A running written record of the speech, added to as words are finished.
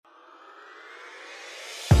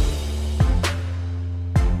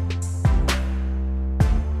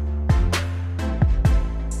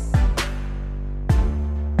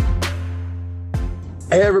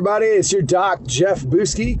Hey everybody, it's your doc, Jeff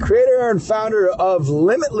Buski, creator and founder of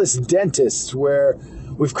Limitless Dentists, where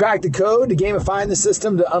we've cracked the code to gamifying the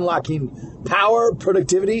system to unlocking power,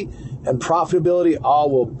 productivity, and profitability, all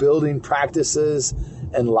while building practices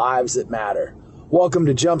and lives that matter. Welcome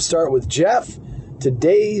to Jumpstart with Jeff.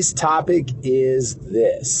 Today's topic is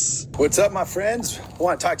this. What's up, my friends? I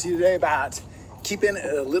want to talk to you today about keeping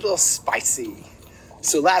it a little spicy.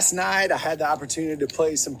 So last night I had the opportunity to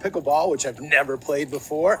play some pickleball, which I've never played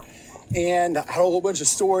before. And I had a whole bunch of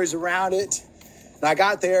stories around it. And I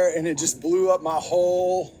got there and it just blew up my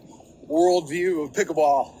whole worldview of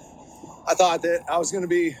pickleball. I thought that I was going to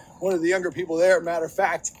be one of the younger people there. Matter of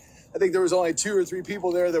fact, I think there was only 2 or 3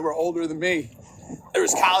 people there that were older than me. There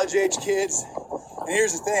was college age kids. And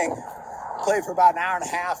here's the thing. Played for about an hour and a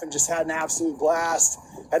half and just had an absolute blast.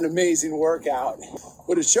 Had an amazing workout.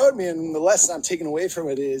 What it showed me, and the lesson I'm taking away from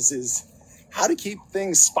it is how to keep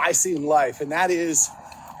things spicy in life. And that is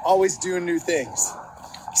always doing new things.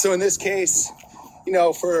 So in this case,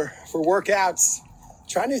 for workouts,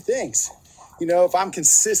 try new things. If I'm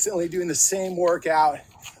consistently doing the same workout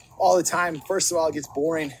all the time, first of all, it gets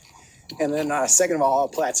boring. And then second of all, I'll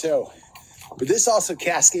plateau. But this also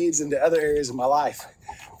cascades into other areas of my life.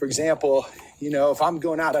 For example, if I'm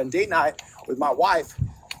going out on date night with my wife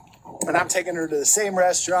and I'm taking her to the same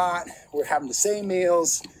restaurant, we're having the same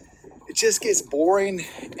meals, it just gets boring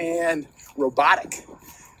and robotic.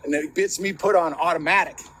 And it gets me put on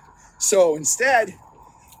automatic. So instead,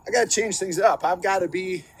 I got to change things up. I've got to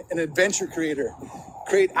be an adventure creator,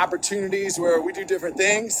 create opportunities where we do different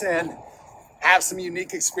things and have some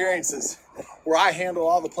unique experiences where I handle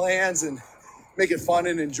all the plans and make it fun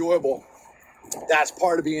and enjoyable. That's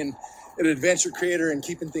part of being an adventure creator and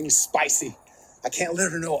keeping things spicy. I can't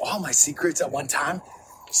let her know all my secrets at one time.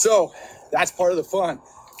 So that's part of the fun.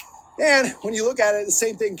 And when you look at it, the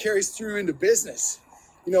same thing carries through into business.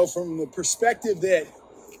 From the perspective that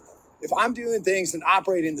if I'm doing things and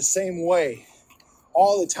operating the same way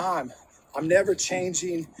all the time, I'm never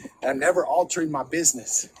changing and I'm never altering my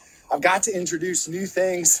business. I've got to introduce new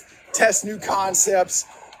things, test new concepts,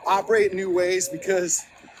 operate in new ways, because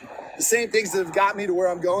the same things that have got me to where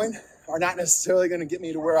I'm going are not necessarily going to get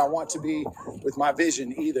me to where I want to be with my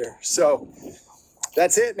vision either. So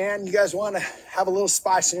that's it, man. You guys want to have a little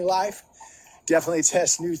spice in your life? Definitely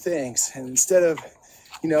test new things. And instead of,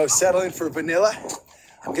 settling for vanilla,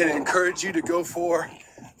 I'm going to encourage you to go for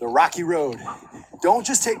the Rocky Road. Don't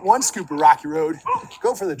just take one scoop of Rocky Road.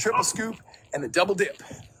 Go for the triple scoop and the double dip.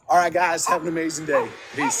 All right, guys, have an amazing day.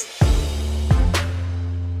 Peace.